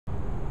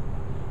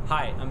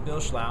Hi, I'm Bill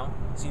Schlough,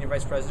 Senior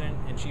Vice President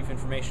and Chief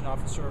Information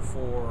Officer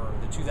for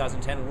the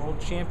 2010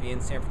 World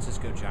Champion San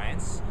Francisco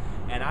Giants,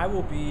 and I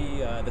will be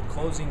the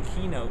closing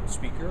keynote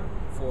speaker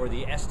for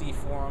the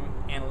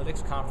SVForum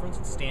Analytics Conference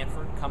at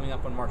Stanford coming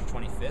up on March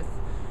 25th.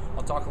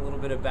 I'll talk a little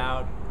bit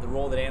about the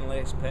role that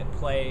analytics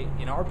play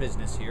in our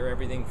business here,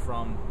 everything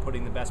from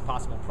putting the best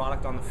possible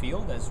product on the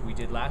field, as we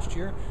did last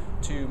year,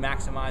 to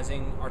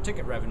maximizing our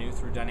ticket revenue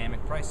through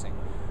dynamic pricing.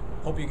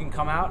 Hope you can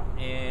come out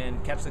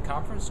and catch the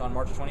conference on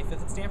March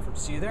 25th at Stanford.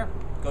 See you there.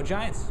 Go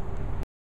Giants!